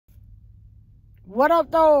What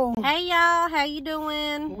up, though? Hey, y'all. How you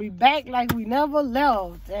doing? We back like we never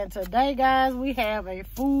left. And today, guys, we have a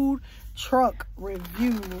food truck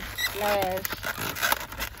review slash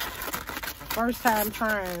first time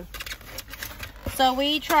trying. So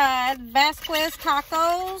we tried Vasquez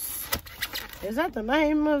tacos. Is that the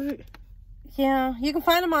name of it? Yeah, you can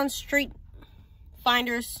find them on street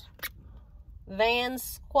finders.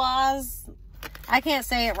 Vansauwa. I can't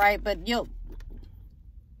say it right, but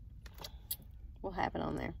we'll have it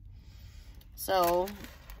on there. So,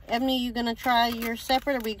 Ebony, you gonna try your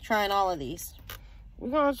separate, or we trying all of these? We're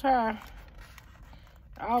gonna try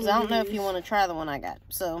all of these. I don't know if you want to try the one I got.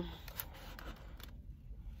 So,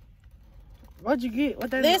 what'd you get?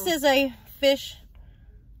 What that this is a fish.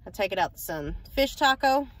 I take it out the sun. Fish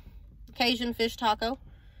taco, Cajun fish taco.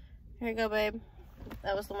 Here you go, babe.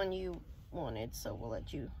 That was the one you wanted, so we'll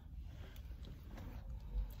let you.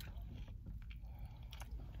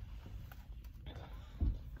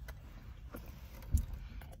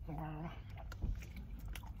 Wow.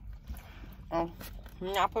 Oh,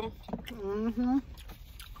 nap them. Mm-hmm.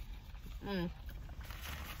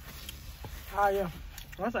 Oh, yeah.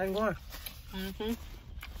 That's ain't going. Mm-hmm.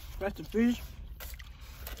 That's the fish.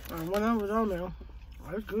 Whatever's on there.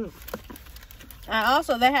 That's good.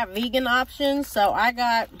 They have vegan options. So I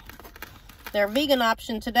got their vegan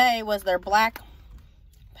option today was their black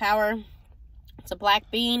power. It's a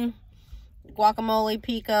black bean, guacamole,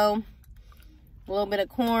 pico, a little bit of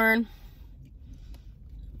corn.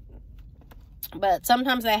 But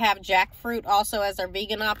sometimes they have jackfruit also as their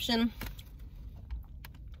vegan option.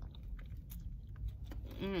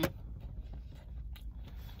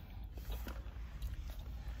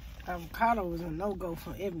 Avocado was a no-go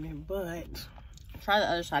for Ebony, but Try the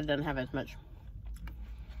other side. It doesn't have as much.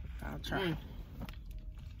 I'll try.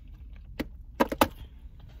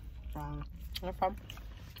 No problem.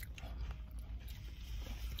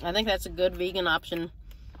 I think that's a good vegan option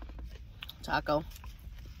taco.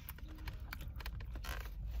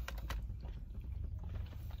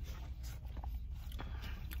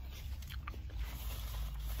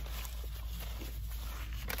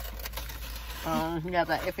 You got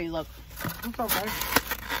that iffy look. It's okay.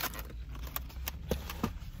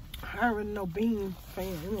 I ain't really no bean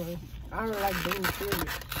fan anyway. I really like beans, period.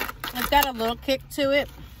 It's got a little kick to it.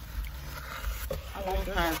 I like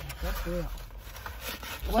that. That's good.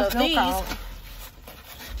 So What's these called?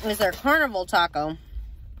 Is their carnival taco.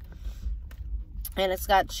 And it's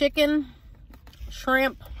got chicken,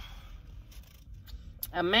 shrimp,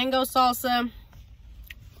 a mango salsa,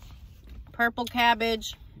 purple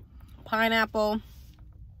cabbage, pineapple.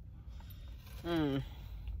 I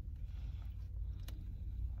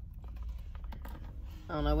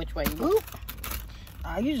don't know which way you go.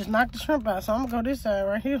 You just knocked the shrimp out, so I'm gonna go this side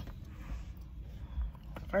right here.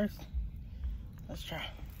 First, let's try.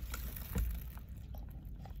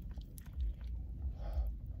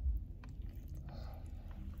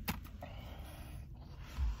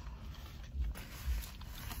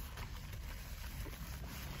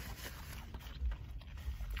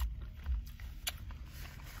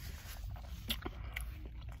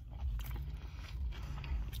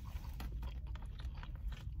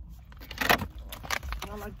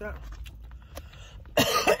 I like that.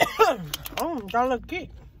 Oh, got a little kick.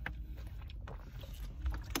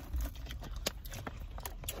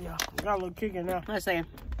 Yeah, got a little kick in there. Let's see.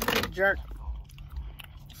 Jerk.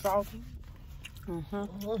 Salty.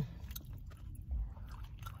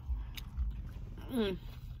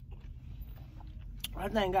 I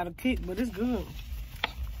think got a kick, but it's good.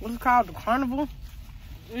 What's it called? The carnival?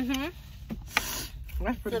 That's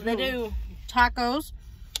pretty So good. they do tacos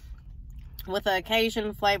with a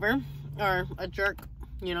Cajun flavor, or a jerk,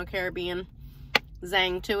 Caribbean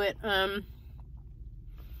zang to it. I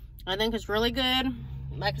think it's really good.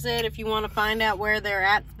 Like I said, if you want to find out where they're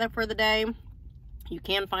at for the day, you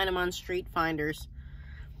can find them on street finders,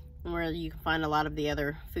 where you can find a lot of the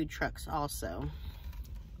other food trucks also.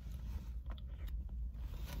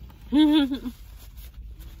 Yeah,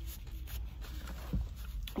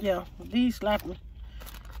 these slap me.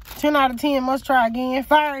 10 out of 10, must try again.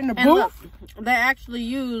 Fire in the booth. Look, they actually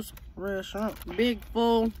use Real shrimp. big,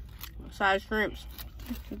 full size shrimps.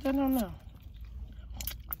 Get that on now.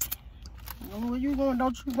 Where you going?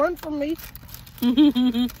 Don't you run from me.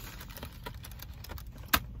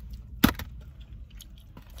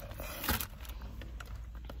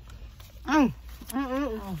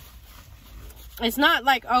 It's not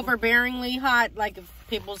like overbearingly hot, like if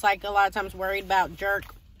people's like a lot of times worried about jerk,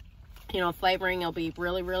 flavoring. It'll be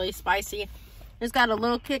really, really spicy. It's got a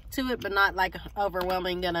little kick to it, but not like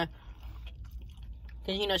overwhelming, because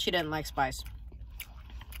she doesn't like spice.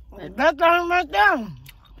 That thing right there.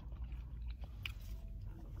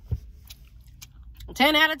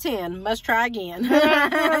 10 out of 10. Must try again.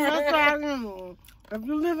 If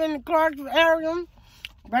you live in the Clarksville area,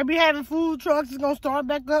 they be having food trucks. It's going to start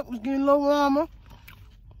back up. It's getting a little warmer.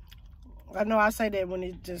 I know I say that when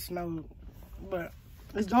it just snowed, but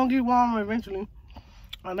it's going to get warmer eventually.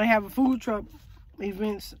 And they have a food truck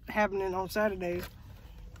events happening on Saturdays.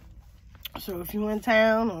 So if you in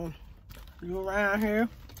town or you around here,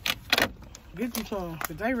 get you some,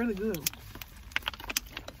 because they really good.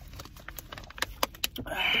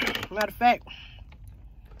 Matter of fact,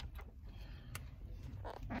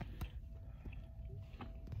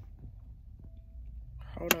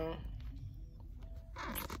 hold on.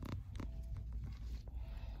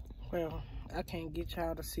 Well, I can't get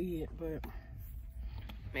y'all to see it, but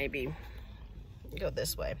maybe go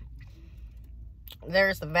this way.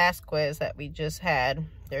 There's the Vasquez that we just had.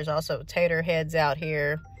 There's also tater heads out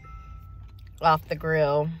here off the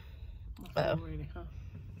grill.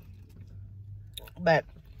 But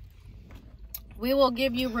we will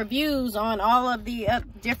give you reviews on all of the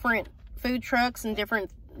different food trucks and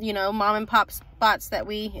different, you know, mom and pop spots that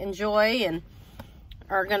we enjoy and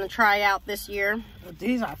are going to try out this year.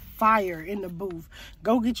 These are fire in the booth.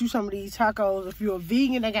 Go get you some of these tacos. If you're a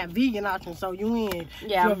vegan, they got vegan options, so you in.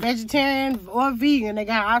 Yeah. If you're a vegetarian or vegan, they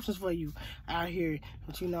got options for you out here.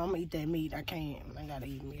 But you know, I'm going to eat that meat. I can't. I got to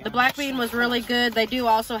eat meat. The black bean was really good. They do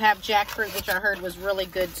also have jackfruit, which I heard was really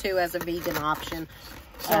good too as a vegan option.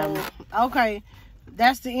 So, okay,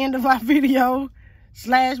 that's the end of our video /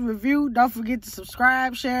 review. Don't forget to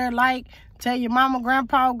subscribe, share, like, tell your mama,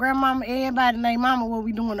 grandpa, grandmama, everybody named mama what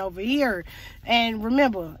we doing over here. And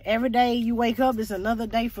remember, every day you wake up is another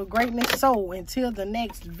day for greatness. So until the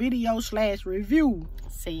next video / review,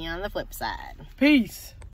 see you on the flip side. Peace.